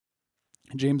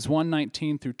James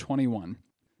 1:19 through 21.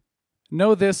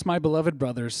 Know this, my beloved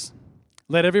brothers.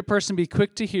 Let every person be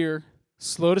quick to hear,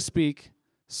 slow to speak,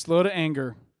 slow to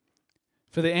anger.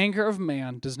 For the anger of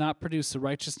man does not produce the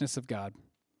righteousness of God.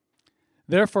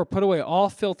 Therefore put away all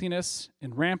filthiness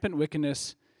and rampant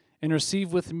wickedness, and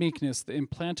receive with meekness the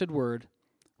implanted word,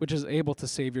 which is able to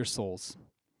save your souls.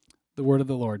 The word of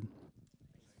the Lord.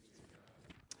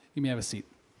 You may have a seat.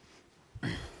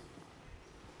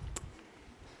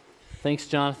 Thanks,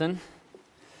 Jonathan.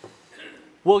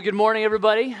 Well, good morning,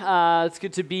 everybody. It's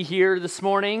good to be here this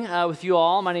morning with you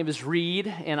all. My name is Reed,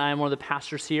 and I am one of the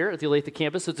pastors here at the Olathe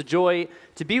campus. So it's a joy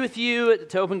to be with you,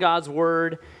 to open God's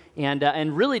Word,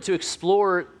 and really to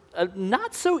explore a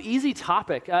not so easy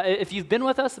topic. If you've been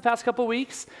with us the past couple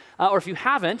weeks, or if you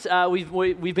haven't,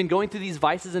 we've been going through these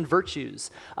vices and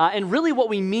virtues. And really what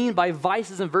we mean by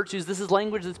vices and virtues, this is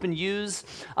language that's been used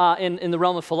in the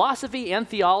realm of philosophy and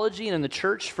theology and in the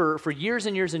church for years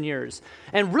and years and years.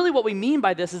 And really what we mean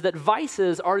by this is that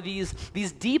vices are these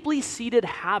deeply seated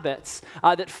habits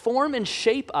that form and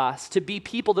shape us to be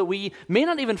people that we may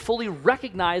not even fully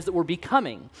recognize that we're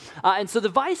becoming. And so the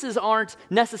vices aren't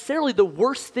necessarily the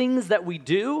worst things that we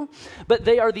do, but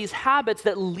they are these habits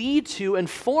that lead to and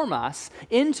form us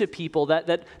into people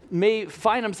that may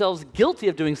find themselves guilty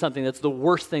of doing something that's the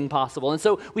worst thing possible. And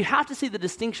so we have to see the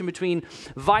distinction between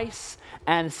vice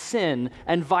and sin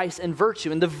and vice and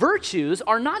virtue. And the virtues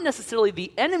are not necessarily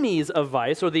the enemies of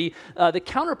vice or the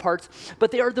counterparts, but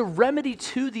they are the remedy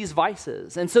to these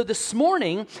vices. And so this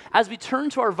morning, as we turn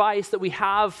to our vice that we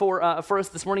have for us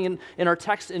this morning in our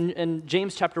text in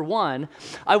James chapter 1,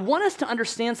 I want us to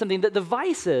understand something, that the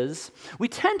vices, we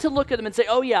tend to look at them and say,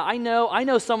 oh yeah, I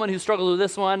know someone who struggles with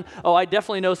this one. Oh, I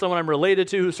definitely know someone I'm related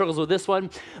to who struggles with this one.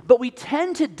 But we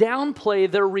tend to downplay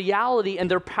their reality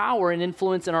and their power and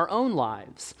influence in our own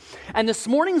lives. And this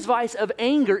morning's vice of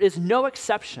anger is no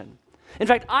exception. In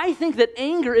fact, I think that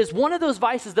anger is one of those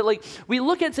vices that we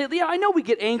look at and say, yeah, I know we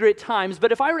get angry at times,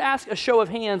 but if I were to ask a show of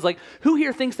hands, who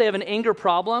here thinks they have an anger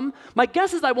problem? My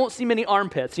guess is I won't see many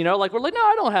armpits, we're like, no,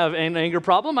 I don't have an anger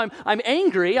problem. I'm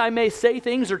angry. I may say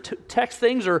things or text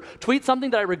things or tweet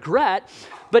something that I regret,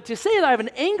 but to say that I have an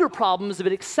anger problem is a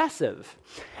bit excessive.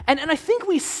 And I think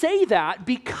we say that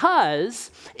because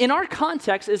in our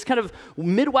context as kind of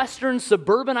Midwestern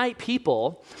suburbanite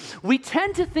people, we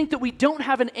tend to think that we don't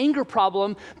have an anger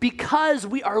problem because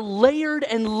we are layered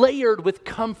and layered with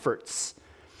comforts.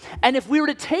 And if we were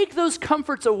to take those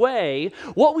comforts away,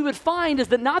 what we would find is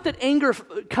that not that anger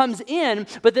comes in,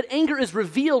 but that anger is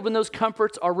revealed when those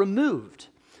comforts are removed.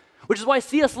 Which is why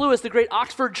C.S. Lewis, the great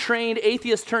Oxford-trained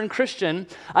atheist turned Christian,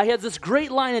 he has this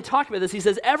great line in talking about this. He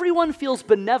says, everyone feels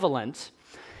benevolent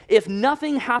if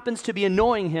nothing happens to be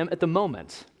annoying him at the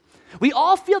moment. We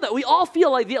all feel that. We all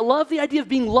feel love the idea of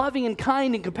being loving and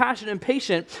kind and compassionate and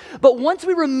patient. But once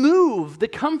we remove the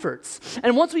comforts,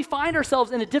 and once we find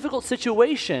ourselves in a difficult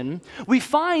situation, we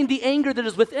find the anger that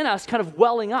is within us kind of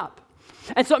welling up.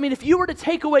 And so, if you were to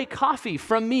take away coffee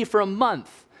from me for a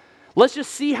month, let's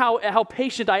just see how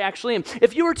patient I actually am.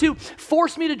 If you were to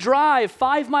force me to drive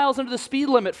 5 miles under the speed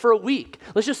limit for a week,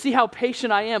 let's just see how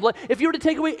patient I am. If you were to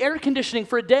take away air conditioning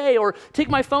for a day or take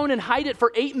my phone and hide it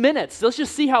for 8 minutes, let's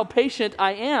just see how patient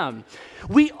I am.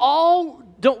 We all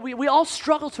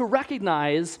struggle to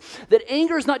recognize that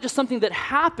anger is not just something that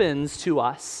happens to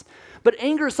us, but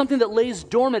anger is something that lays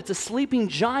dormant. It's a sleeping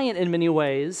giant in many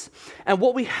ways. And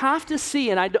what we have to see,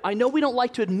 and I know we don't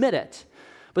like to admit it,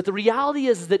 but the reality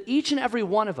is that each and every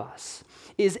one of us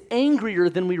is angrier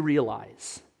than we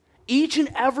realize. Each and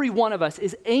every one of us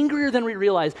is angrier than we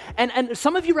realize. And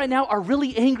some of you right now are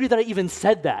really angry that I even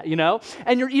said that,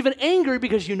 And you're even angry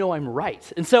because you know I'm right.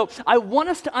 And so I want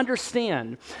us to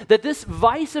understand that this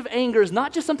vice of anger is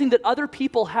not just something that other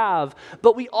people have,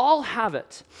 but we all have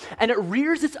it. And it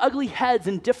rears its ugly heads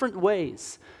in different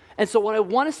ways. And so what I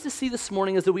want us to see this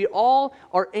morning is that we all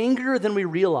are angrier than we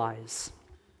realize.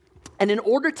 And in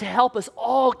order to help us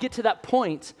all get to that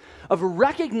point of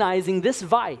recognizing this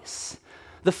vice,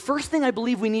 the first thing I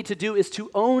believe we need to do is to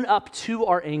own up to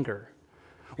our anger.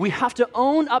 We have to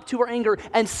own up to our anger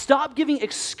and stop giving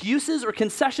excuses or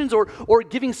concessions or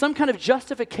giving some kind of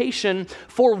justification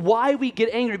for why we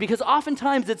get angry. Because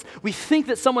oftentimes we think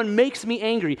that someone makes me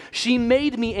angry. She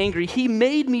made me angry. He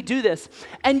made me do this.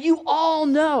 And you all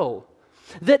know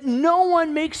that no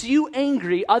one makes you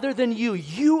angry other than you.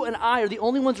 You and I are the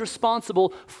only ones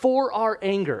responsible for our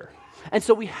anger. And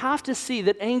so we have to see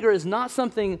that anger is not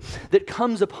something that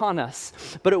comes upon us,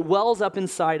 but it wells up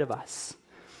inside of us.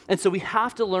 And so we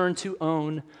have to learn to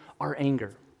own our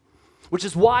anger. which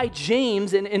is why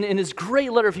James, in his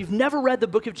great letter, if you've never read the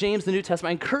book of James, the New Testament,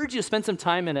 I encourage you to spend some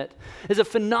time in it. It's a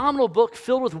phenomenal book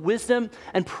filled with wisdom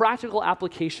and practical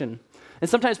application. And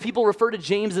sometimes people refer to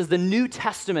James as the New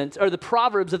Testament, or the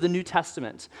Proverbs of the New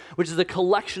Testament, which is a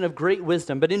collection of great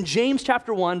wisdom. But in James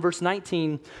chapter 1, verse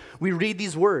 19, we read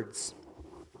these words.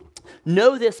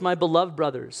 Know this, my beloved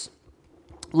brothers.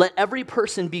 Let every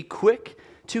person be quick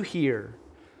to hear,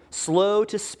 slow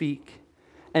to speak,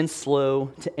 and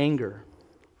slow to anger.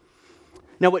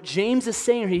 Now, what James is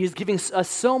saying here, he's giving us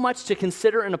so much to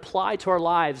consider and apply to our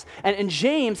lives. And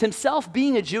James, himself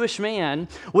being a Jewish man,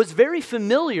 was very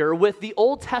familiar with the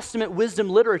Old Testament wisdom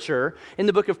literature in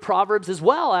the book of Proverbs as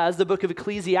well as the book of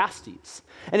Ecclesiastes.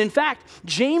 And in fact,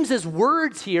 James's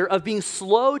words here of being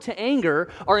slow to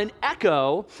anger are an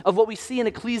echo of what we see in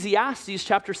Ecclesiastes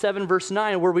chapter 7, verse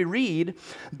 9, where we read,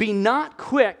 "Be not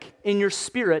quick in your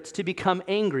spirit to become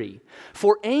angry,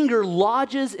 for anger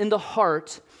lodges in the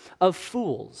heart of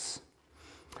fools."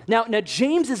 Now,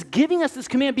 James is giving us this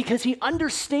command because he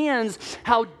understands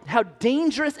how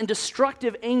dangerous and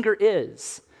destructive anger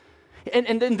is.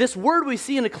 And then this word we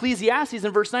see in Ecclesiastes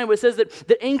in verse 9 where it says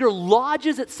that anger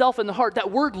lodges itself in the heart. That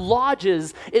word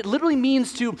lodges, it literally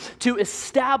means to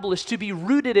establish, to be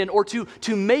rooted in, or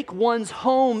to make one's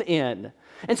home in.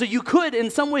 And so you could in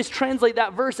some ways translate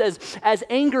that verse as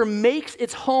anger makes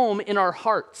its home in our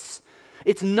hearts.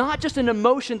 It's not just an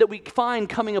emotion that we find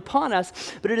coming upon us,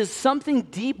 but it is something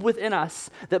deep within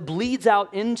us that bleeds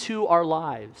out into our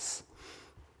lives.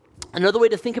 Another way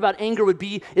to think about anger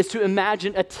is to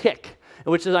imagine a tick,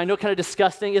 which is, I know, kind of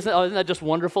disgusting. Isn't that just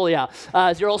wonderful? Yeah.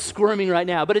 As you're all squirming right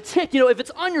now. But a tick, if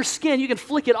it's on your skin, you can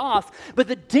flick it off. But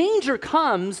the danger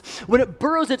comes when it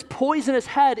burrows its poisonous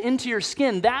head into your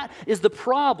skin. That is the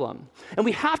problem. And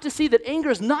we have to see that anger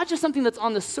is not just something that's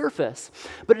on the surface,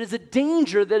 but it is a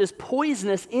danger that is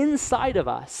poisonous inside of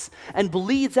us and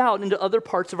bleeds out into other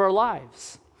parts of our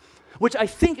lives. Which I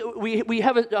think we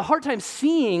have a hard time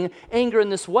seeing anger in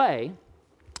this way,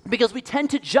 because we tend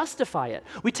to justify it.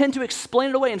 We tend to explain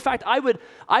it away. In fact, I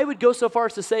would go so far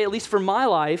as to say, at least for my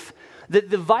life, that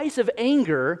the vice of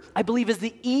anger, I believe, is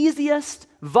the easiest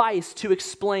vice to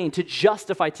explain, to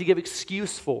justify, to give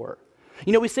excuse for.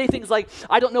 We say things like,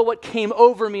 I don't know what came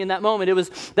over me in that moment. It was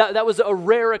that was a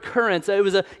rare occurrence. It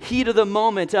was a heat of the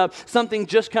moment. Something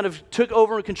just kind of took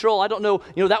over control. I don't know,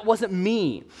 that wasn't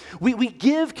me. We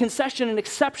give concession and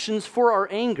exceptions for our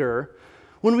anger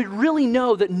when we really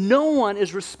know that no one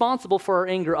is responsible for our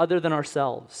anger other than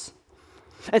ourselves.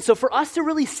 And so for us to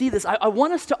really see this, I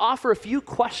want us to offer a few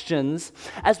questions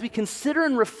as we consider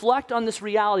and reflect on this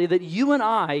reality that you and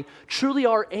I truly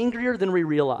are angrier than we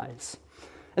realize.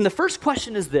 And the first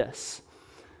question is this.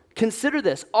 Consider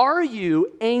this. Are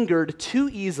you angered too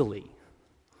easily?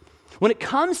 When it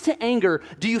comes to anger,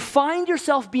 do you find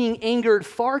yourself being angered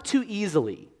far too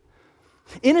easily?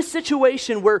 In a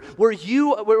situation where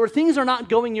things are not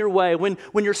going your way, when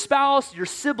your spouse, your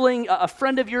sibling, a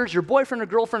friend of yours, your boyfriend or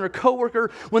girlfriend or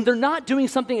coworker, when they're not doing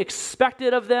something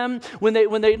expected of them, when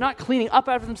they're not cleaning up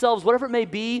after themselves, whatever it may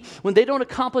be, when they don't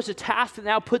accomplish a task that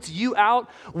now puts you out,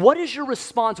 what is your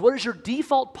response? What is your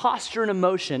default posture and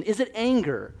emotion? Is it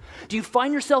anger? Do you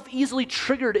find yourself easily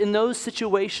triggered in those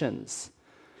situations?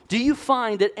 Do you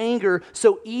find that anger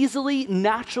so easily,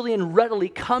 naturally, and readily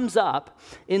comes up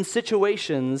in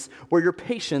situations where your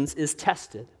patience is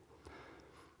tested?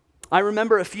 I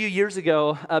remember a few years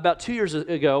ago, about 2 years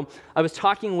ago, I was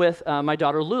talking with my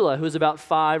daughter Lula, who was about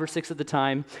 5 or 6 at the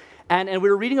time, and we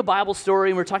were reading a Bible story,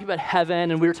 and we were talking about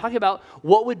heaven, and we were talking about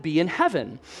what would be in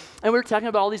heaven. And we were talking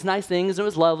about all these nice things, and it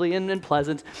was lovely and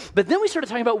pleasant, but then we started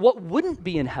talking about what wouldn't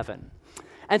be in heaven.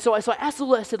 And so I asked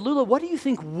Lula, I said, Lula, what do you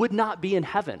think would not be in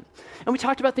heaven? And we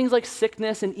talked about things like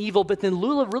sickness and evil, but then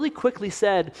Lula really quickly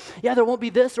said, yeah, there won't be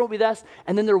this, there won't be that,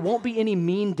 and then there won't be any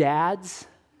mean dads.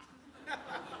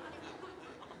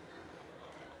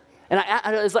 And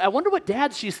I was like, I wonder what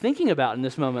dads she's thinking about in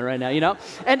this moment right now,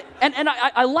 And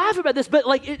I laugh about this, but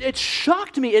like it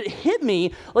shocked me. It hit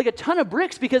me like a ton of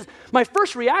bricks because my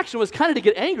first reaction was kind of to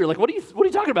get angry. Like, what are you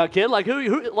talking about, kid? Like,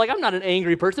 who? Like, I'm not an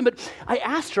angry person. But I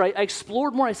asked her. I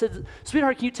explored more. I said,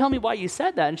 sweetheart, can you tell me why you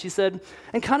said that? And she said,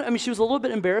 she was a little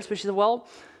bit embarrassed, but she said, well,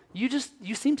 you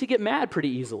seem to get mad pretty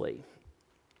easily.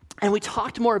 And we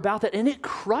talked more about that, and it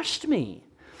crushed me.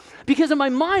 Because in my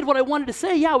mind, what I wanted to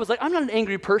say, I was like, I'm not an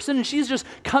angry person, and she's just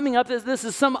coming up as this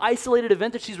is some isolated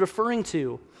event that she's referring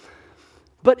to.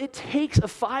 But it takes a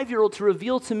 5-year-old to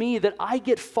reveal to me that I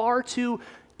get far too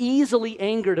easily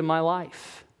angered in my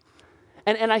life.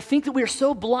 And I think that we are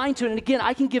so blind to it. And again,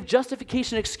 I can give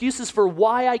justification excuses for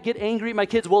why I get angry at my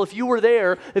kids. Well, if you were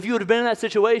there, if you would have been in that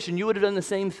situation, you would have done the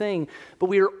same thing. But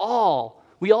we are all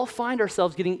we all find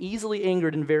ourselves getting easily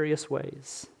angered in various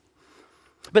ways.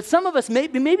 But some of us,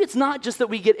 maybe it's not just that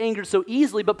we get angered so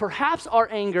easily, but perhaps our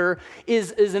anger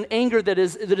is an anger that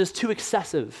is too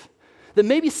excessive. That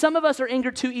maybe some of us are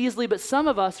angered too easily, but some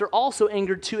of us are also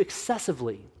angered too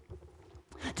excessively.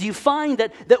 Do you find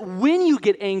that when you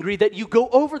get angry, that you go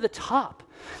over the top,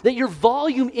 that your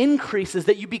volume increases,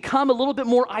 that you become a little bit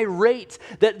more irate,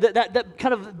 that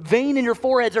kind of vein in your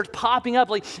forehead starts popping up?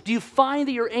 Like, do you find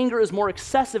that your anger is more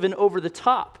excessive and over the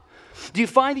top? Do you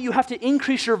find that you have to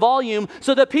increase your volume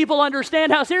so that people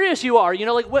understand how serious you are?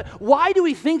 Why do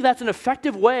we think that's an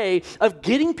effective way of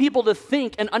getting people to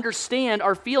think and understand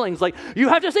our feelings? Like, you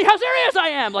have to see how serious I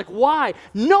am. Like, why?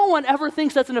 No one ever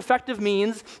thinks that's an effective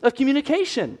means of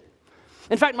communication.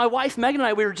 In fact, my wife, Megan, and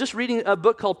I, we were just reading a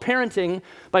book called Parenting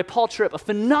by Paul Tripp, a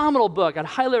phenomenal book I'd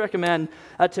highly recommend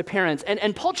to parents.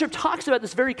 And Paul Tripp talks about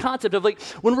this very concept of like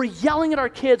when we're yelling at our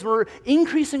kids, when we're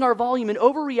increasing our volume and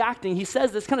overreacting, he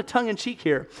says this kind of tongue-in-cheek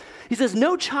here. He says,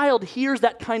 no child hears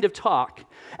that kind of talk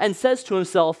and says to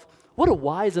himself, what a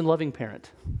wise and loving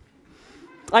parent.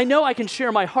 I know I can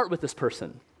share my heart with this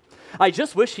person. I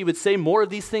just wish he would say more of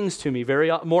these things to me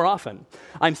more often.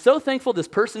 I'm so thankful this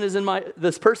person is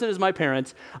my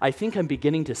parent. I think I'm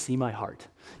beginning to see my heart.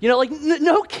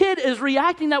 No kid is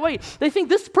reacting that way. They think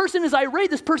this person is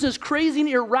irate, this person is crazy and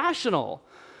irrational.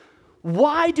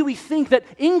 Why do we think that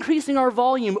increasing our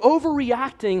volume,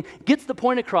 overreacting, gets the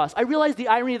point across? I realize the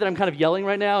irony that I'm kind of yelling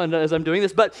right now and as I'm doing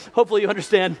this, but hopefully you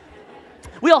understand.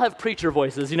 We all have preacher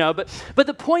voices, but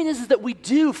the point is that we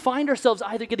do find ourselves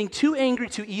either getting too angry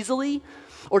too easily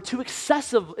or too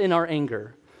excessive in our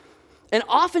anger. And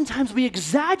oftentimes we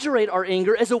exaggerate our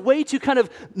anger as a way to kind of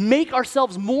make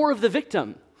ourselves more of the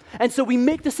victim. And so we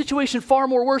make the situation far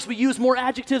more worse. We use more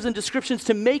adjectives and descriptions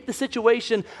to make the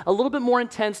situation a little bit more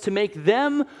intense, to make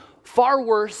them far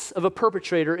worse of a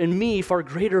perpetrator and me far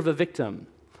greater of a victim.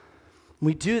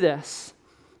 We do this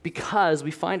because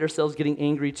we find ourselves getting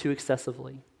angry too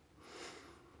excessively.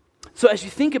 So as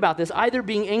you think about this, either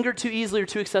being angered too easily or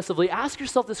too excessively, ask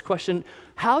yourself this question: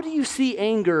 how do you see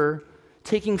anger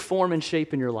taking form and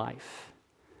shape in your life?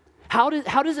 How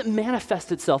does it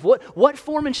manifest itself? What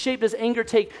form and shape does anger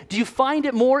take? Do you find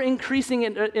it more increasing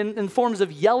in forms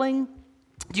of yelling?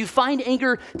 Do you find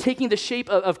anger taking the shape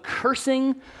of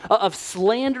cursing, of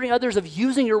slandering others, of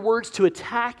using your words to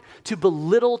attack, to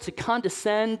belittle, to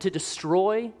condescend, to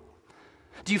destroy?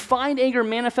 Do you find anger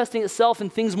manifesting itself in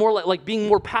things more like being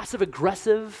more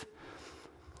passive-aggressive?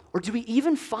 Or do we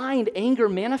even find anger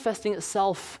manifesting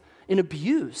itself in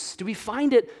abuse? Do we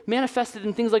find it manifested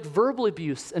in things like verbal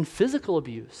abuse and physical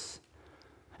abuse?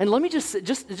 And let me just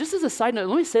as a side note,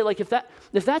 let me say, like, if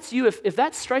that's you, if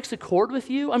that strikes a chord with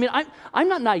you, I mean, I'm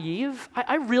not naive.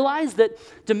 I realize that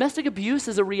domestic abuse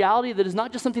is a reality that is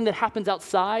not just something that happens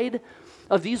outside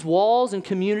of these walls and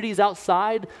communities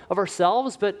outside of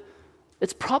ourselves, but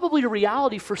it's probably a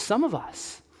reality for some of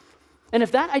us. And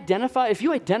if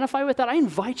you identify with that, I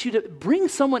invite you to bring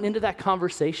someone into that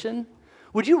conversation.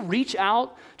 Would you reach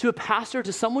out to a pastor,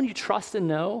 to someone you trust and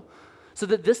know, so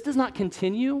that this does not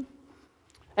continue?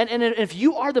 And if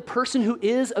you are the person who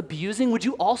is abusing, would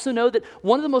you also know that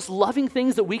one of the most loving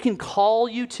things that we can call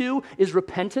you to is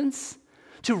repentance,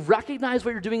 to recognize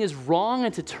what you're doing is wrong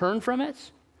and to turn from it?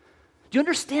 Do you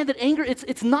understand that anger,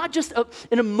 it's not just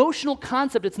an emotional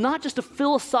concept, it's not just a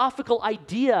philosophical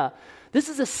idea. This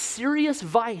is a serious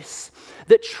vice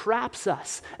that traps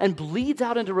us and bleeds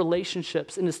out into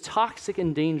relationships and is toxic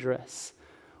and dangerous.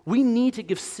 We need to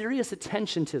give serious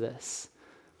attention to this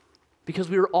because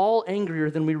we are all angrier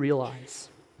than we realize.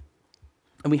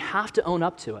 And we have to own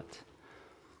up to it.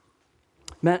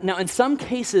 Now, in some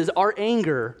cases, our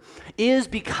anger is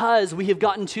because we have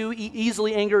gotten too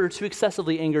easily angered or too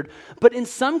excessively angered. But in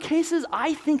some cases,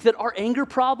 I think that our anger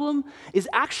problem is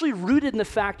actually rooted in the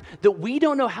fact that we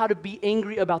don't know how to be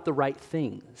angry about the right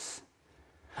things.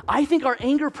 I think our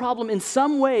anger problem in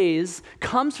some ways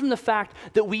comes from the fact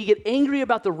that we get angry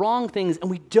about the wrong things and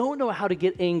we don't know how to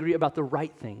get angry about the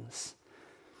right things.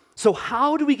 So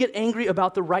how do we get angry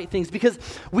about the right things? Because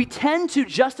we tend to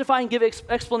justify and give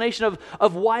explanation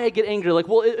of why I get angry. Like,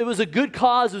 well, it was a good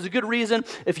cause, it was a good reason.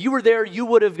 If you were there, you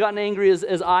would have gotten angry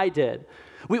as I did.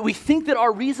 We think that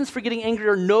our reasons for getting angry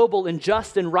are noble and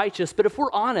just and righteous, but if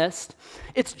we're honest,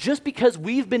 it's just because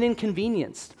we've been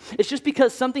inconvenienced. It's just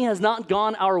because something has not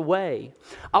gone our way.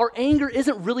 Our anger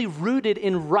isn't really rooted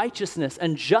in righteousness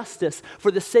and justice for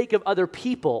the sake of other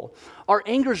people. Our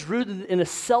anger is rooted in a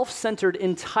self-centered,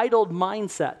 entitled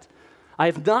mindset. I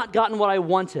have not gotten what I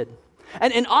wanted.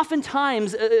 And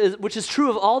oftentimes, which is true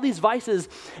of all these vices,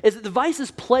 is that the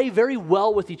vices play very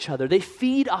well with each other. They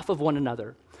feed off of one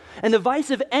another. And the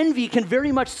vice of envy can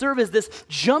very much serve as this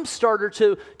jump starter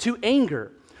to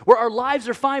anger, where our lives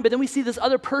are fine, but then we see this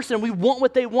other person and we want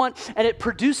what they want, and it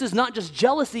produces not just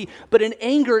jealousy, but an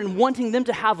anger and wanting them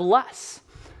to have less.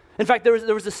 In fact, there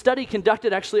was a study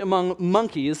conducted actually among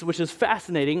monkeys, which is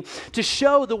fascinating, to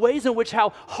show the ways in which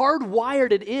how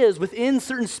hardwired it is within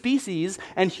certain species,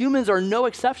 and humans are no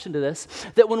exception to this,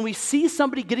 that when we see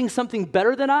somebody getting something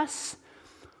better than us,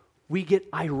 we get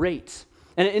irate.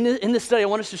 And in this study, I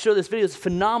want us to show this video. It's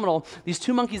phenomenal. These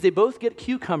two monkeys, they both get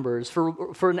cucumbers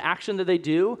for an action that they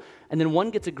do, and then one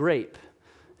gets a grape.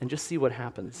 And just see what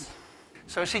happens.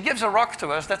 So she gives a rock to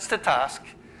us, that's the task.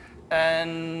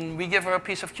 And we give her a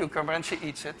piece of cucumber and she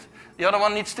eats it. The other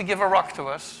one needs to give a rock to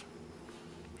us.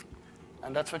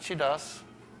 And that's what she does.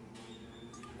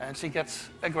 And she gets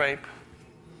a grape.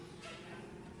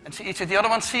 And she eats it. The other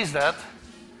one sees that.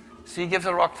 She gives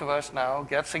a rock to us now,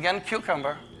 gets again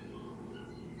cucumber.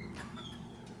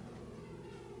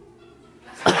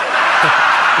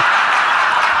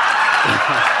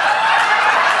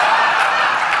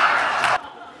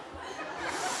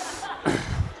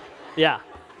 Yeah.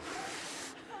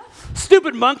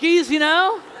 Stupid monkeys, you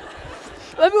know?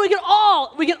 I mean,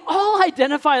 we can all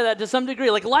identify that to some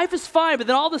degree. Like, life is fine, but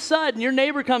then all of a sudden your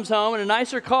neighbor comes home in a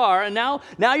nicer car, and now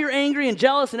you're angry and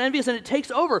jealous and envious, and it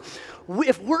takes over.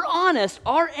 If we're honest,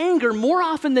 our anger, more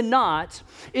often than not,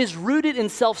 is rooted in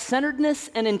self-centeredness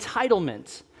and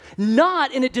entitlement,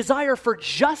 not in a desire for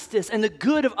justice and the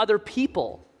good of other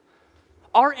people.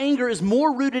 Our anger is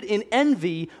more rooted in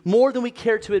envy more than we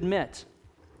care to admit.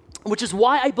 Which is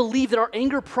why I believe that our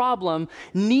anger problem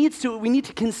we need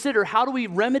to consider, how do we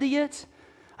remedy it?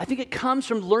 I think it comes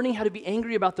from learning how to be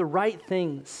angry about the right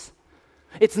things.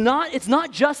 It's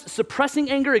not just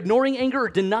suppressing anger, ignoring anger, or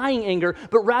denying anger,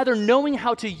 but rather knowing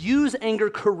how to use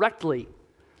anger correctly.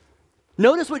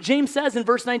 Notice what James says in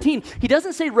verse 19. He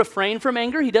doesn't say refrain from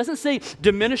anger. He doesn't say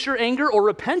diminish your anger or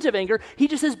repent of anger. He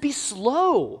just says be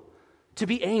slow to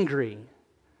be angry.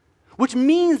 Which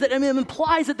means that, it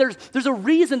implies that there's a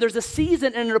reason, there's a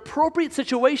season and an appropriate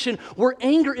situation where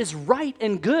anger is right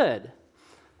and good.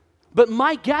 But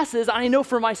my guess is, I know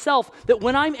for myself, that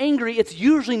when I'm angry, it's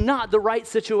usually not the right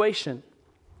situation.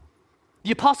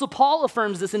 The Apostle Paul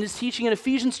affirms this in his teaching in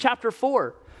Ephesians chapter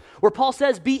 4, where Paul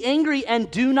says, be angry and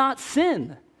do not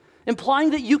sin,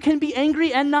 implying that you can be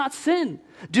angry and not sin.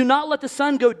 Do not let the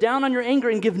sun go down on your anger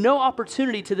and give no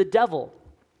opportunity to the devil.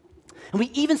 And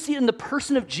we even see it in the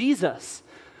person of Jesus,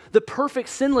 the perfect,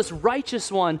 sinless, righteous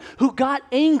one who got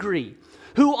angry,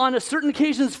 who on certain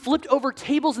occasions flipped over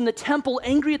tables in the temple,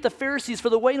 angry at the Pharisees for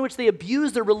the way in which they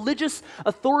abused their religious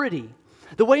authority,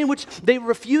 the way in which they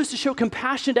refused to show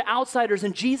compassion to outsiders,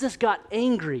 and Jesus got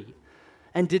angry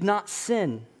and did not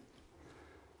sin.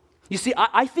 You see,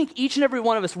 I think each and every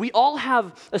one of us, we all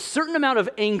have a certain amount of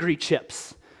angry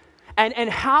chips. And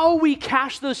how we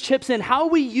cash those chips in, how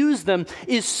we use them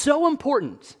is so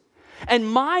important. And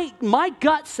my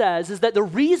gut says is that the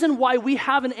reason why we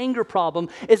have an anger problem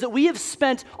is that we have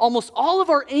spent almost all of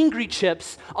our angry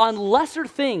chips on lesser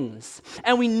things.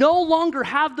 And we no longer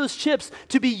have those chips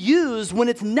to be used when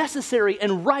it's necessary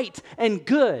and right and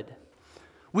good.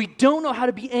 We don't know how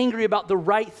to be angry about the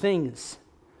right things.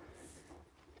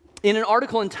 In an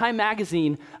article in Time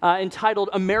magazine entitled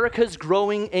America's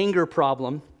Growing Anger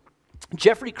Problem,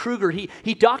 Jeffrey Kruger, he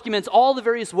documents all the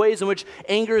various ways in which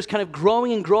anger is kind of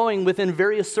growing and growing within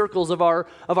various circles of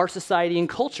our society and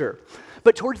culture.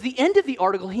 But towards the end of the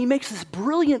article, he makes this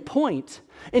brilliant point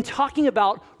in talking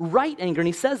about right anger, and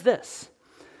he says this: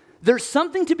 there's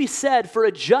something to be said for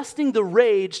adjusting the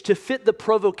rage to fit the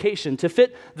provocation, to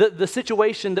fit the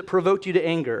situation that provoked you to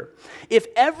anger. If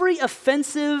every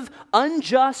offensive,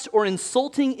 unjust, or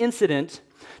insulting incident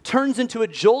turns into a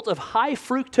jolt of high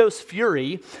fructose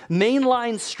fury,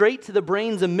 mainlined straight to the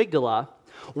brain's amygdala,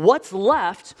 what's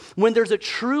left when there's a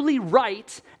truly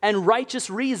right and righteous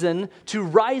reason to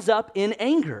rise up in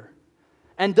anger?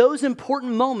 And those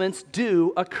important moments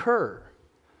do occur.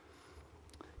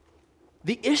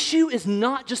 The issue is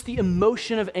not just the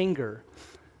emotion of anger,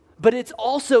 but it's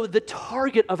also the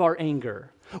target of our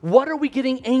anger. What are we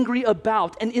getting angry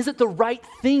about? And is it the right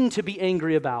thing to be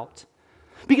angry about?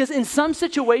 Because in some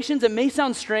situations, it may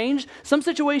sound strange, some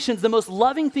situations, the most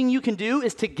loving thing you can do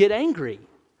is to get angry.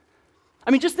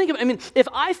 Just think of it. If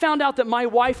I found out that my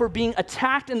wife were being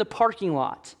attacked in the parking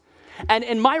lot,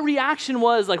 and my reaction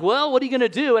was like, well, what are you going to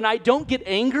do? And I don't get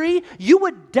angry, you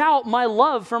would doubt my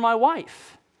love for my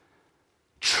wife.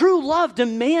 True love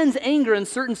demands anger in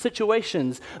certain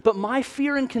situations, but my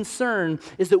fear and concern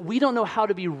is that we don't know how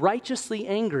to be righteously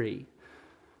angry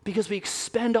because we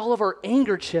expend all of our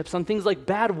anger chips on things like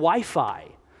bad Wi-Fi,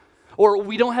 or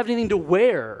we don't have anything to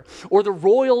wear, or the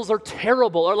Royals are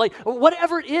terrible, or like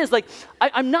whatever it is. Like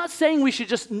I'm not saying we should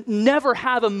just never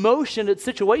have emotion at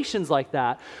situations like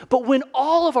that, but when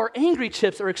all of our angry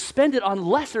chips are expended on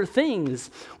lesser things,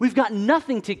 we've got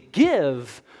nothing to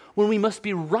give when we must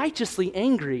be righteously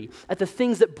angry at the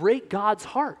things that break God's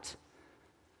heart.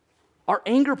 Our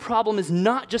anger problem is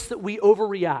not just that we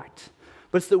overreact,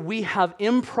 but it's that we have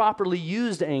improperly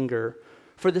used anger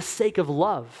for the sake of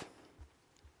love.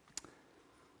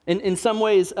 In some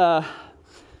ways,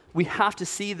 we have to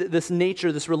see this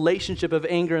nature, this relationship of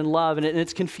anger and love, and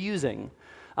it's confusing.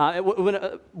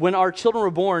 When our children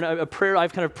were born, a prayer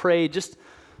I've kind of prayed just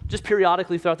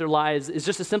periodically throughout their lives is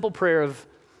just a simple prayer of,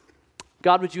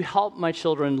 God, would you help my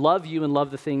children love you and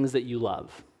love the things that you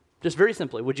love? Just very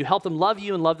simply, would you help them love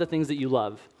you and love the things that you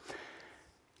love?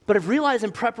 But I've realized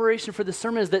in preparation for this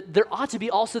sermon is that there ought to be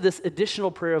also this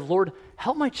additional prayer of, Lord,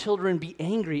 help my children be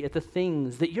angry at the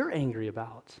things that you're angry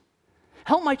about.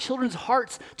 Help my children's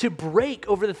hearts to break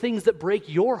over the things that break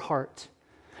your heart.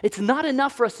 It's not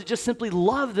enough for us to just simply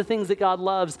love the things that God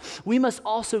loves. We must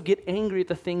also get angry at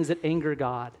the things that anger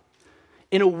God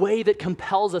in a way that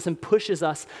compels us and pushes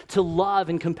us to love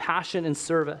and compassion and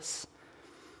service.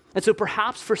 And so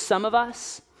perhaps for some of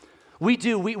us, we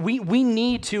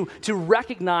need to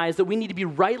recognize that we need to be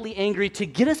rightly angry to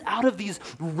get us out of these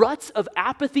ruts of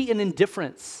apathy and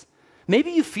indifference.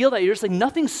 Maybe you feel that. You're just like,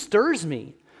 nothing stirs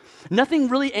me. Nothing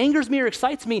really angers me or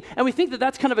excites me. And we think that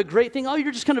that's kind of a great thing. Oh,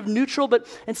 you're just kind of neutral. But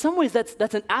in some ways,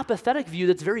 that's an apathetic view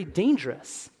that's very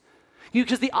dangerous.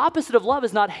 Because the opposite of love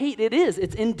is not hate.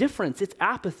 It's indifference. It's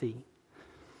apathy.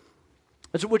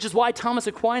 Which is why Thomas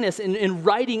Aquinas, in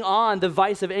writing on the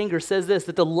vice of anger, says this,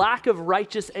 that the lack of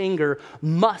righteous anger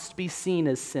must be seen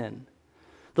as sin.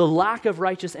 The lack of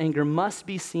righteous anger must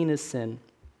be seen as sin.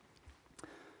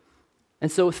 And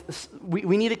so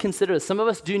we need to consider this. Some of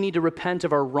us do need to repent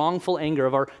of our wrongful anger,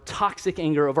 of our toxic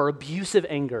anger, of our abusive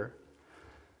anger.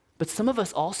 But some of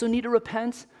us also need to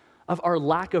repent of our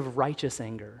lack of righteous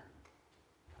anger,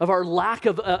 of our lack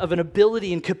of an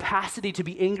ability and capacity to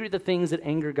be angry at the things that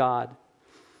anger God.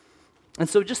 And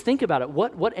so just think about it.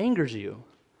 What angers you?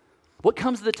 What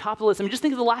comes to the top of the list? I mean, just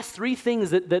think of the last 3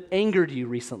 things that angered you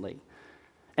recently.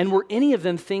 And were any of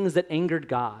them things that angered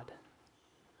God?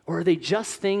 Or are they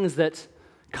just things that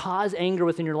cause anger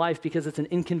within your life because it's an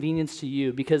inconvenience to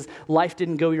you, because life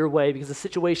didn't go your way, because the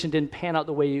situation didn't pan out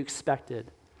the way you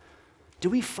expected? Do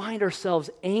we find ourselves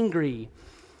angry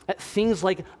at things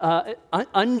like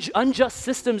unjust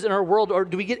systems in our world, or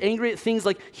do we get angry at things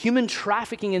like human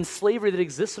trafficking and slavery that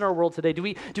exists in our world today? Do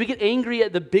we get angry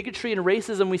at the bigotry and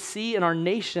racism we see in our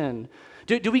nation?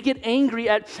 Do we get angry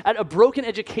at a broken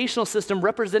educational system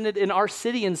represented in our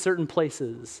city in certain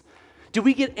places? Do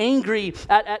we get angry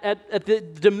at the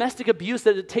domestic abuse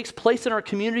that takes place in our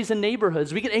communities and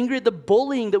neighborhoods? Do we get angry at the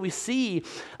bullying that we see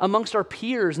amongst our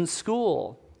peers in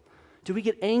school? Do we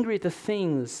get angry at the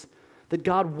things that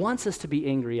God wants us to be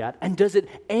angry at? And does it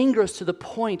anger us to the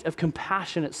point of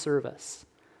compassionate service?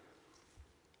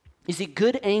 You see,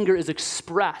 good anger is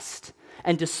expressed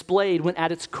and displayed when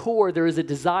at its core there is a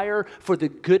desire for the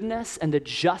goodness and the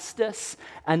justice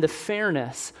and the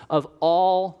fairness of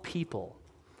all people.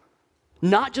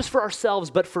 Not just for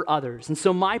ourselves, but for others. And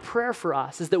so my prayer for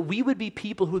us is that we would be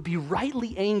people who would be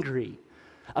rightly angry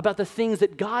about the things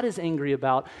that God is angry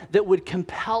about, that would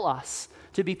compel us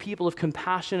to be people of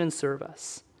compassion and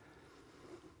service.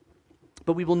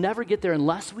 But we will never get there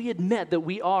unless we admit that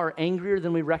we are angrier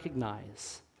than we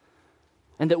recognize,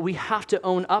 and that we have to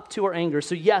own up to our anger.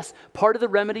 So yes, part of the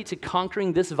remedy to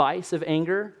conquering this vice of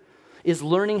anger is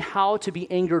learning how to be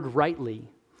angered rightly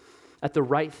at the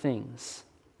right things.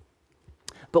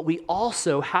 But we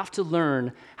also have to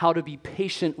learn how to be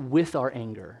patient with our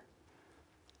anger.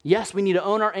 Yes, we need to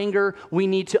own our anger. We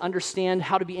need to understand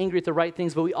how to be angry at the right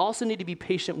things, but we also need to be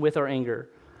patient with our anger.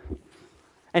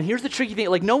 And here's the tricky thing,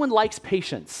 like no one likes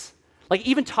patience. Like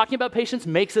even talking about patience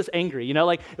makes us angry, you know?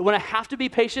 Like when I have to be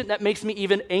patient, that makes me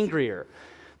even angrier.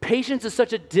 Patience is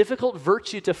such a difficult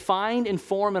virtue to find and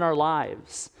form in our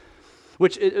lives,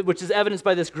 which is evidenced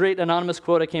by this great anonymous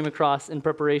quote I came across in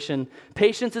preparation.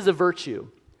 Patience is a virtue.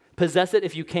 Possess it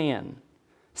if you can.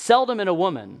 Seldom in a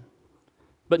woman,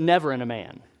 but never in a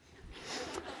man.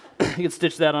 You can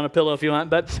stitch that on a pillow if you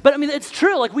want. But I mean, it's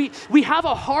true. Like we have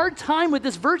a hard time with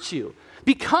this virtue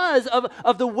because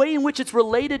of the way in which it's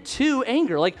related to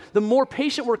anger. Like the more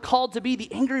patient we're called to be,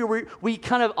 the angrier we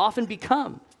kind of often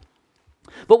become.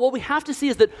 But what we have to see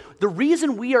is that the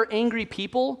reason we are angry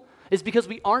people is because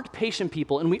we aren't patient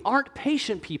people. And we aren't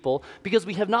patient people because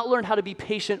we have not learned how to be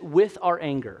patient with our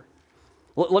anger.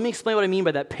 Let me explain what I mean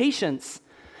by that. Patience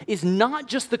is not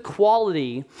just the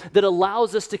quality that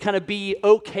allows us to kind of be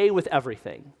okay with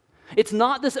everything. It's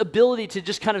not this ability to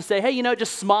just kind of say, hey,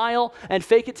 just smile and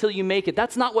fake it till you make it.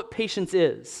 That's not what patience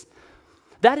is.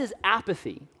 That is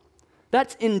apathy.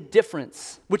 That's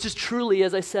indifference, which is truly,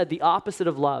 as I said, the opposite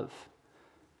of love.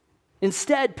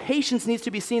 Instead, patience needs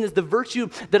to be seen as the virtue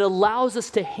that allows us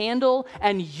to handle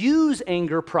and use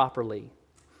anger properly.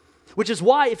 Which is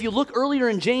why, if you look earlier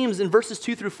in James in verses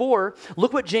 2-4,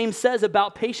 look what James says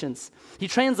about patience. He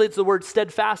translates the word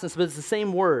steadfastness, but it's the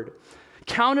same word.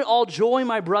 Count it all joy,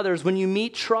 my brothers, when you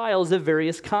meet trials of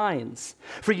various kinds.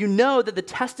 For you know that the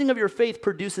testing of your faith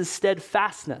produces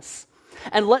steadfastness.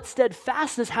 And let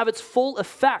steadfastness have its full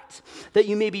effect, that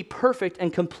you may be perfect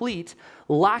and complete,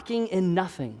 lacking in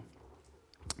nothing.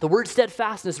 The word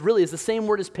steadfastness really is the same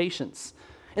word as patience.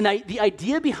 And the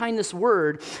idea behind this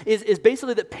word is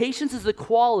basically that patience is the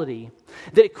quality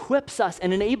that equips us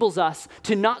and enables us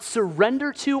to not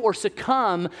surrender to or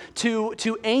succumb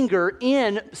to anger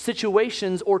in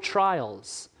situations or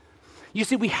trials. You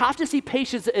see, we have to see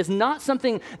patience as not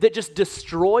something that just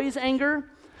destroys anger.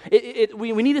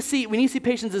 We need to see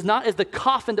patience as not as the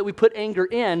coffin that we put anger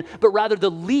in, but rather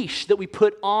the leash that we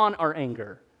put on our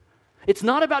anger. It's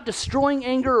not about destroying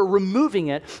anger or removing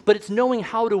it, but it's knowing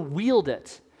how to wield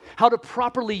it, how to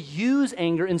properly use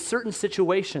anger in certain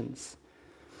situations.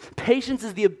 Patience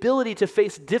is the ability to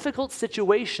face difficult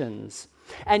situations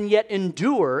and yet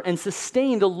endure and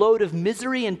sustain the load of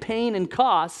misery and pain and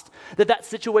cost that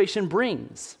situation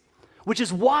brings. Which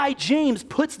is why James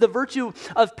puts the virtue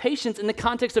of patience in the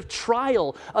context of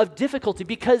trial, of difficulty,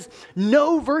 because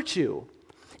no virtue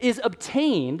is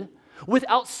obtained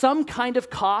without some kind of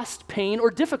cost, pain,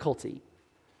 or difficulty.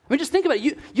 I mean, just think about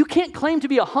it. You can't claim to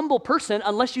be a humble person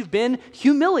unless you've been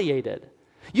humiliated.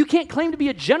 You can't claim to be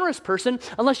a generous person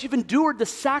unless you've endured the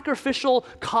sacrificial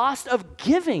cost of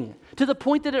giving to the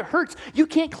point that it hurts. You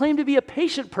can't claim to be a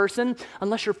patient person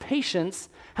unless your patience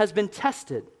has been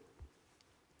tested.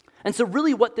 And so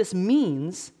really what this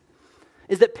means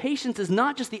is that patience is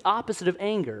not just the opposite of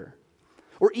anger,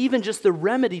 or even just the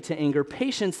remedy to anger.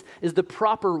 Patience is the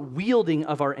proper wielding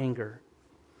of our anger.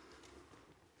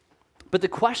 But the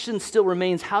question still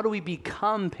remains, how do we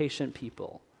become patient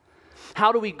people?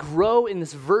 How do we grow in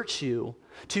this virtue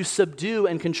to subdue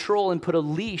and control and put a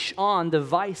leash on the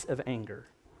vice of anger?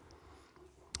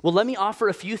 Well, let me offer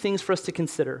a few things for us to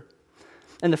consider.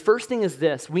 And the first thing is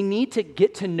this: we need to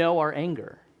get to know our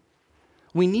anger.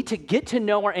 We need to get to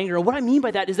know our anger. And what I mean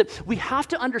by that is that we have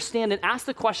to understand and ask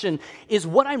the question, is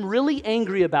what I'm really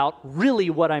angry about really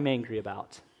what I'm angry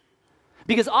about?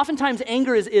 Because oftentimes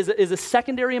anger is a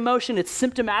secondary emotion. It's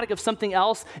symptomatic of something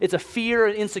else. It's a fear,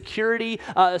 an insecurity,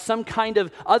 some kind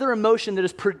of other emotion that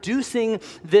is producing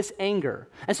this anger.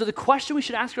 And so the question we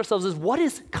should ask ourselves is, what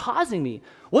is causing me?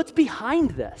 What's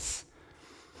behind this?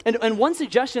 And one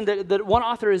suggestion that one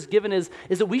author has given is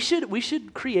that we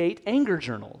should create anger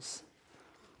journals.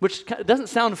 Which doesn't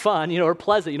sound fun, or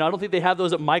pleasant. I don't think they have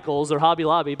those at Michael's or Hobby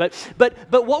Lobby. But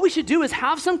what we should do is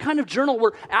have some kind of journal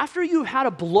where after you've had a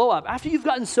blow up, after you've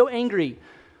gotten so angry,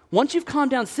 once you've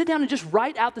calmed down, sit down and just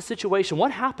write out the situation.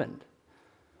 What happened?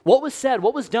 What was said?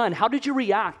 What was done? How did you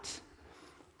react?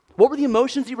 What were the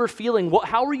emotions you were feeling?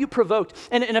 How were you provoked?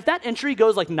 And if that entry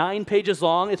goes like 9 pages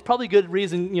long, it's probably a good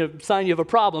reason, sign you have a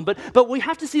problem. But what we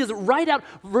have to see is write out,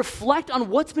 reflect on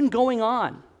what's been going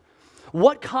on.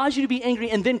 What caused you to be angry,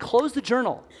 and then close the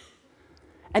journal.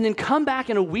 And then come back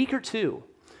in a week or two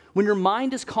when your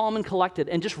mind is calm and collected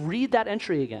and just read that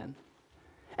entry again.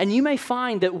 And you may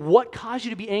find that what caused you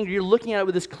to be angry, you're looking at it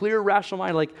with this clear, rational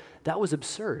mind, like, that was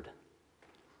absurd.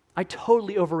 I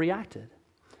totally overreacted.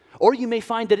 Or you may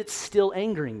find that it's still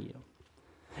angering you.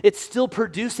 It's still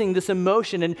producing this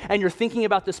emotion, and you're thinking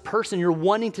about this person, you're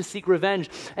wanting to seek revenge.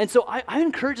 And so I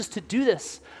encourage us to do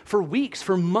this for weeks,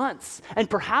 for months, and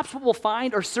perhaps what we'll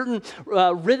find are certain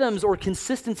rhythms or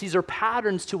consistencies or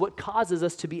patterns to what causes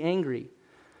us to be angry.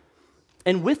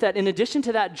 And with that, in addition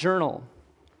to that journal,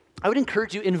 I would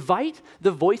encourage you, invite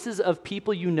the voices of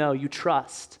people you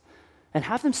trust, and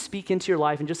have them speak into your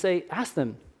life and just ask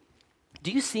them, do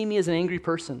you see me as an angry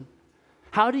person?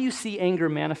 How do you see anger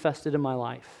manifested in my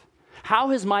life?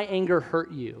 How has my anger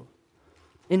hurt you?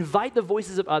 Invite the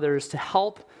voices of others to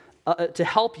help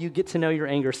you get to know your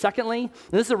anger. Secondly, and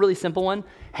this is a really simple one,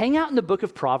 hang out in the book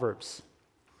of Proverbs.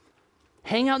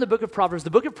 Hang out in the book of Proverbs.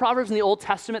 The book of Proverbs in the Old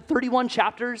Testament, 31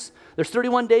 chapters. There's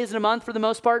 31 days in a month for the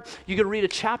most part. You can read a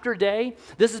chapter a day.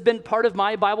 This has been part of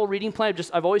my Bible reading plan.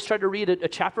 I've always tried to read a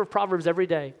chapter of Proverbs every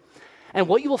day. And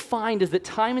what you will find is that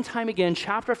time and time again,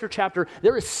 chapter after chapter,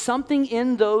 there is something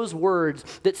in those words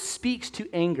that speaks to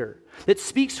anger, that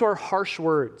speaks to our harsh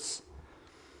words.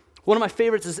 One of my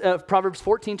favorites is Proverbs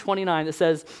 14:29 that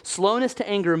says, slowness to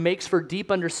anger makes for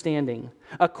deep understanding.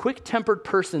 A quick-tempered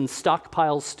person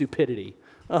stockpiles stupidity.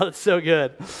 Oh, that's so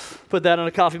good. Put that on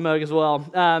a coffee mug as well.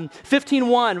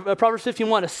 15:1, Proverbs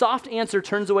 15:1, a soft answer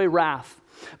turns away wrath,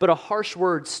 but a harsh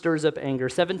word stirs up anger.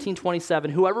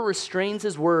 17:27, whoever restrains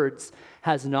his words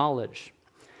has knowledge,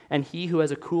 and he who has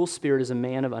a cool spirit is a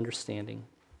man of understanding.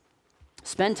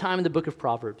 Spend time in the book of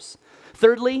Proverbs.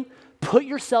 Thirdly, put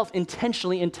yourself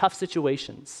intentionally in tough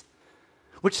situations,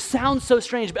 which sounds so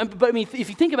strange. But I mean, if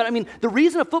you think about it, I mean, the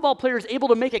reason a football player is able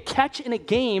to make a catch in a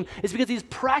game is because he's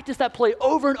practiced that play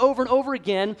over and over and over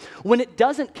again when it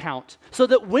doesn't count, so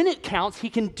that when it counts, he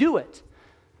can do it.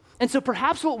 And so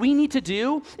perhaps what we need to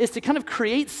do is to kind of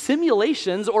create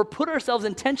simulations or put ourselves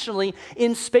intentionally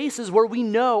in spaces where we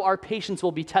know our patience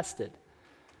will be tested.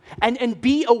 And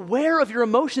be aware of your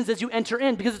emotions as you enter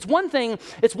in, because it's one thing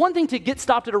to get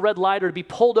stopped at a red light or to be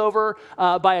pulled over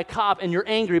by a cop and you're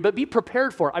angry, but be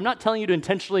prepared for it. I'm not telling you to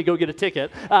intentionally go get a ticket.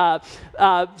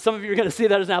 Some of you are going to see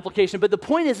that as an application, but the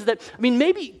point is that, I mean,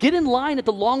 maybe get in line at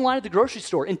the long line at the grocery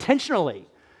store intentionally,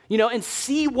 and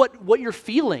see what you're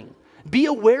feeling. Be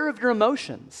aware of your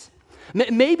emotions.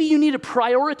 Maybe you need to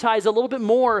prioritize a little bit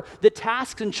more the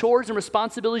tasks and chores and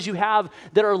responsibilities you have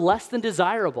that are less than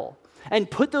desirable,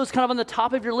 and put those kind of on the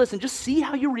top of your list and just see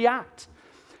how you react.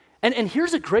 And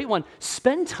here's a great one.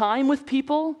 Spend time with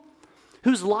people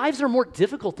whose lives are more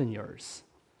difficult than yours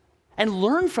and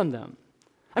learn from them.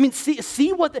 I mean,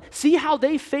 see how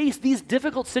they face these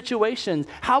difficult situations.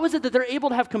 How is it that they're able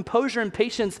to have composure and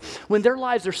patience when their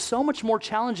lives are so much more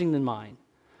challenging than mine?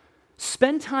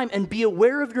 Spend time and be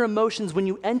aware of your emotions when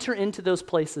you enter into those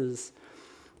places.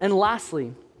 And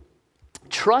lastly,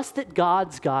 trust that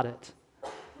God's got it.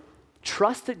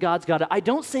 Trust that God's got it. I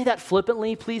don't say that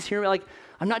flippantly. Please hear me. Like,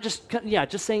 I'm not just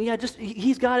saying,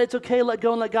 he's got it. It's okay. Let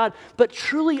go and let God. But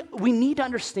truly, we need to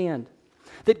understand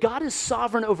that God is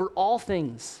sovereign over all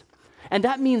things. And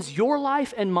that means your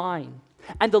life and mine,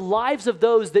 and the lives of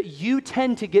those that you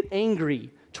tend to get angry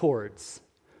towards.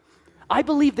 I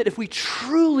believe that if we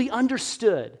truly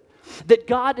understood that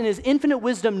God in his infinite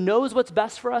wisdom knows what's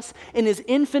best for us, in his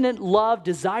infinite love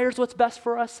desires what's best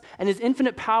for us, and his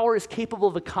infinite power is capable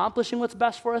of accomplishing what's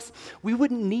best for us, we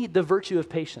wouldn't need the virtue of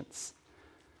patience.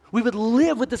 We would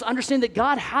live with this understanding that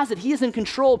God has it. He is in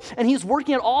control, and he's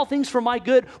working out all things for my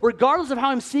good. Regardless of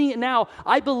how I'm seeing it now,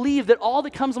 I believe that all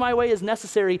that comes my way is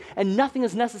necessary, and nothing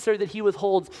is necessary that he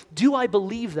withholds. Do I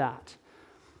believe that?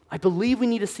 I believe we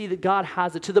need to see that God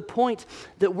has it, to the point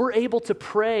that we're able to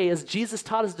pray as Jesus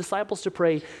taught his disciples to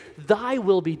pray, thy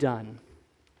will be done.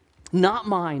 Not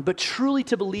mine, but truly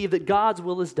to believe that God's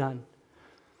will is done.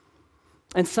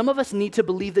 And some of us need to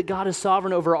believe that God is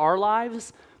sovereign over our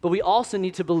lives, but we also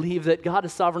need to believe that God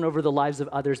is sovereign over the lives of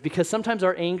others, because sometimes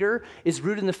our anger is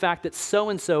rooted in the fact that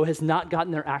so-and-so has not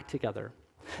gotten their act together,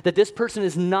 that this person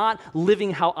is not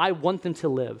living how I want them to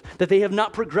live, that they have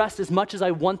not progressed as much as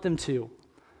I want them to.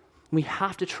 We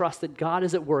have to trust that God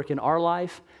is at work in our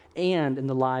life and in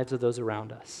the lives of those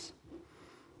around us.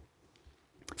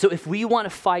 So if we want to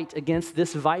fight against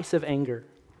this vice of anger,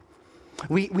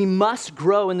 we must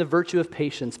grow in the virtue of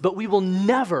patience, but we will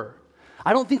never,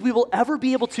 I don't think we will ever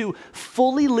be able to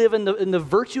fully live in the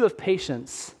virtue of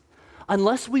patience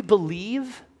unless we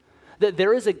believe that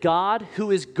there is a God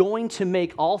who is going to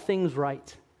make all things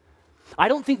right. I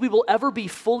don't think we will ever be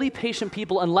fully patient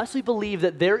people unless we believe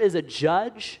that there is a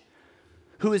judge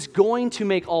who is going to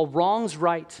make all wrongs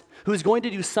right, who is going to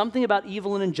do something about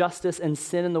evil and injustice and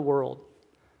sin in the world.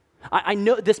 I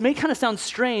know this may kind of sound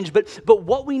strange, but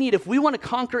what we need, if we want to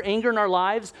conquer anger in our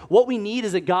lives, what we need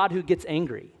is a God who gets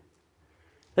angry.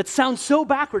 That sounds so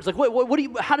backwards. Like,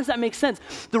 how does that make sense?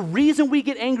 The reason we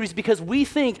get angry is because we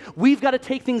think we've got to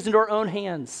take things into our own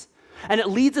hands. And it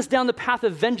leads us down the path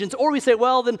of vengeance. Or we say,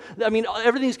 well, then,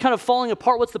 everything's kind of falling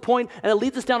apart. What's the point? And it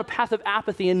leads us down a path of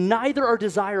apathy, and neither are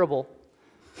desirable.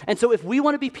 And so if we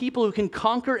want to be people who can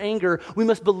conquer anger, we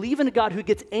must believe in a God who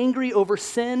gets angry over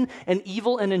sin and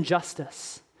evil and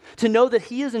injustice. To know that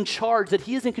he is in charge, that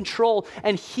he is in control,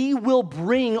 and he will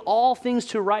bring all things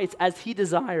to rights as he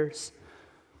desires.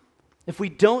 If we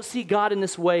don't see God in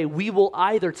this way, we will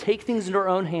either take things into our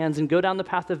own hands and go down the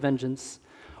path of vengeance,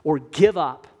 or give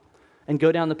up and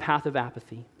go down the path of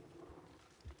apathy.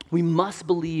 We must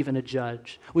believe in a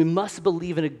judge. We must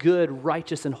believe in a good,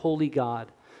 righteous, and holy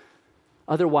God.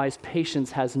 Otherwise,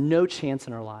 patience has no chance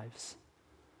in our lives.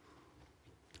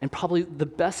 And probably the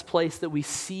best place that we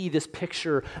see this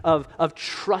picture of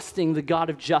trusting the God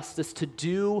of justice to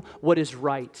do what is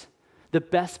right, the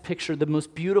best picture, the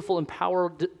most beautiful and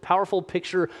powerful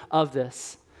picture of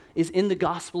this is in the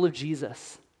gospel of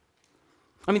Jesus.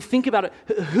 I mean, think about it.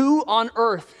 Who on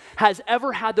earth has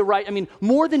ever had the right,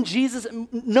 more than Jesus,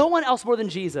 no one else more than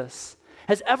Jesus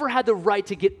has ever had the right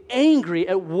to get angry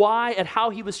at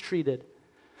how he was treated.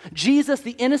 Jesus,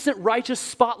 the innocent, righteous,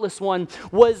 spotless one,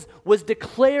 was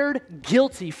declared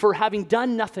guilty for having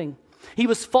done nothing. He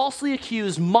was falsely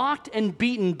accused, mocked and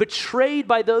beaten, betrayed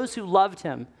by those who loved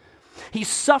him. He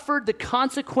suffered the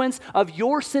consequence of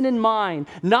your sin and mine,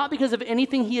 not because of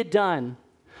anything he had done,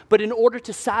 but in order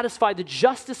to satisfy the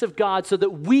justice of God so that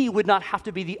we would not have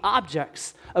to be the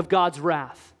objects of God's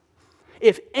wrath.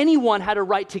 If anyone had a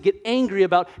right to get angry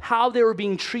about how they were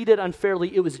being treated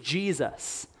unfairly, it was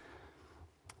Jesus.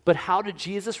 But how did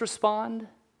Jesus respond?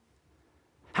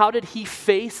 How did he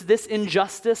face this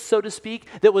injustice, so to speak,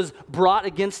 that was brought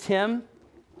against him?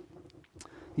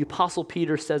 The Apostle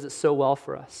Peter says it so well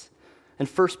for us. In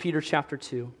 1 Peter chapter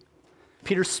 2,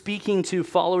 Peter's speaking to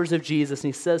followers of Jesus,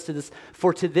 and he says to this,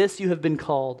 "For to this you have been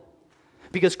called,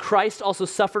 because Christ also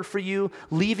suffered for you,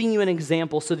 leaving you an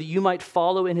example so that you might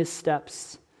follow in his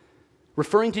steps."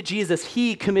 Referring to Jesus,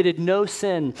 he committed no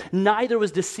sin, neither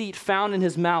was deceit found in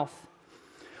his mouth.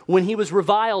 When he was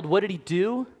reviled, what did he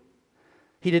do?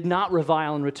 He did not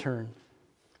revile in return.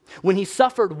 When he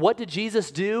suffered, what did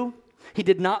Jesus do? He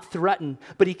did not threaten,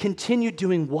 but he continued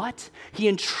doing what? He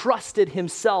entrusted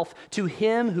himself to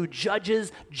him who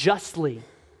judges justly.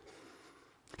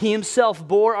 He himself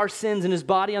bore our sins in his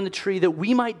body on the tree that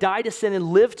we might die to sin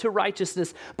and live to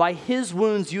righteousness. By his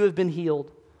wounds you have been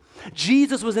healed.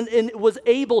 Jesus was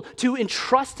able to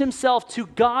entrust himself to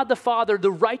God the Father, the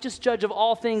righteous judge of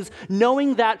all things,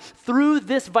 knowing that through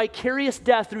this vicarious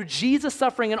death, through Jesus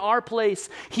suffering in our place,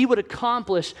 he would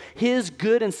accomplish his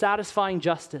good and satisfying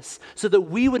justice so that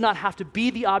we would not have to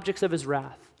be the objects of his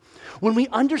wrath. When we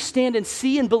understand and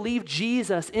see and believe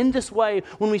Jesus in this way,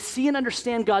 when we see and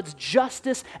understand God's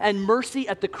justice and mercy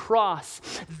at the cross,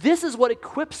 this is what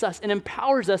equips us and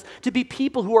empowers us to be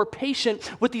people who are patient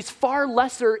with these far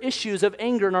lesser issues of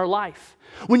anger in our life.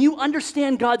 When you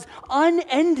understand God's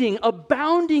unending,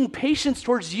 abounding patience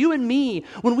towards you and me,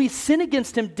 when we sin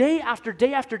against him day after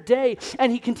day after day,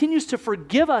 and he continues to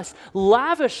forgive us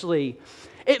lavishly,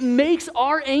 it makes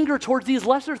our anger towards these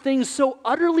lesser things so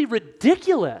utterly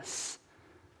ridiculous.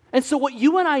 And so what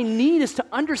you and I need is to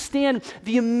understand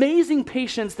the amazing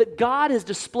patience that God has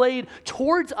displayed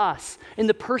towards us in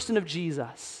the person of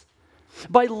Jesus.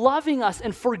 By loving us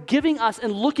and forgiving us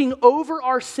and looking over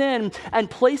our sin and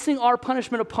placing our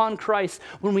punishment upon Christ,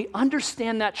 when we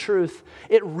understand that truth,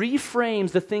 it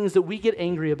reframes the things that we get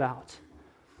angry about.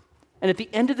 And at the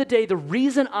end of the day, the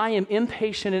reason I am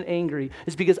impatient and angry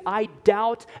is because I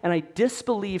doubt and I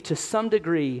disbelieve to some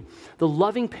degree the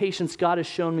loving patience God has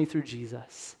shown me through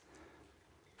Jesus.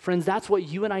 Friends, that's what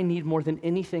you and I need more than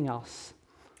anything else,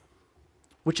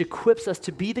 which equips us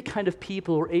to be the kind of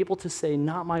people who are able to say,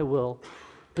 "Not my will,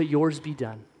 but yours be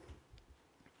done."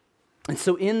 And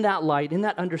so in that light, in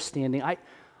that understanding, I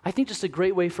think just a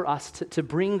great way for us to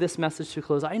bring this message to a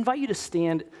close, I invite you to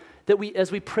stand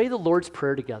as we pray the Lord's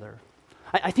Prayer together.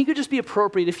 I think it would just be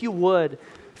appropriate, if you would,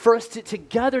 for us to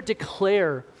together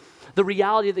declare the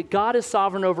reality that God is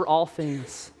sovereign over all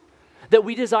things, that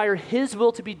we desire his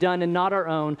will to be done and not our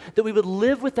own, that we would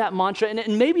live with that mantra,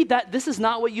 and maybe that this is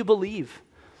not what you believe.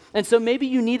 And so maybe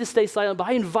you need to stay silent, but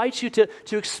I invite you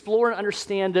to explore and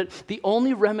understand that the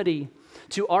only remedy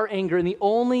to our anger and the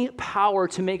only power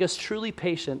to make us truly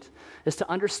patient is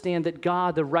to understand that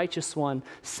God, the righteous one,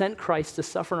 sent Christ to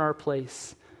suffer in our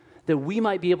place, that we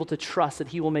might be able to trust that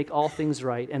he will make all things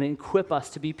right and equip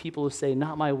us to be people who say,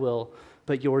 "Not my will,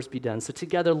 but yours be done." So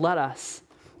together, let us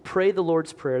pray the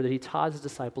Lord's Prayer that he taught his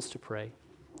disciples to pray.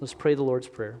 Let's pray the Lord's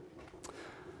Prayer.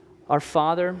 Our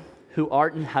Father, who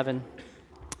art in heaven,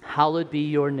 hallowed be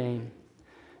your name.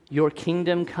 Your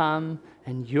kingdom come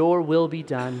and your will be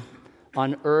done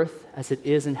on earth as it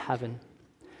is in heaven.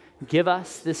 Give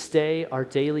us this day our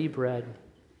daily bread,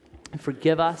 and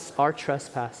forgive us our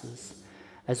trespasses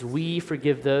as we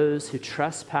forgive those who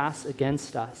trespass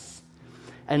against us.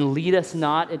 And lead us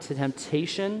not into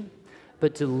temptation,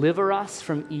 but deliver us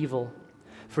from evil.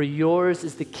 For yours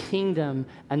is the kingdom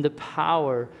and the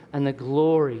power and the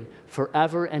glory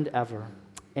forever and ever.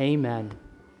 Amen.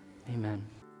 Amen.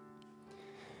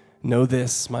 Know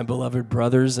this, my beloved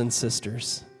brothers and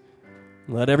sisters.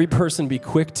 Let every person be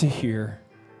quick to hear,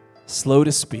 slow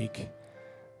to speak,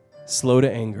 slow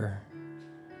to anger.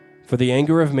 For the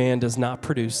anger of man does not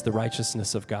produce the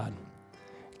righteousness of God.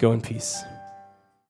 Go in peace.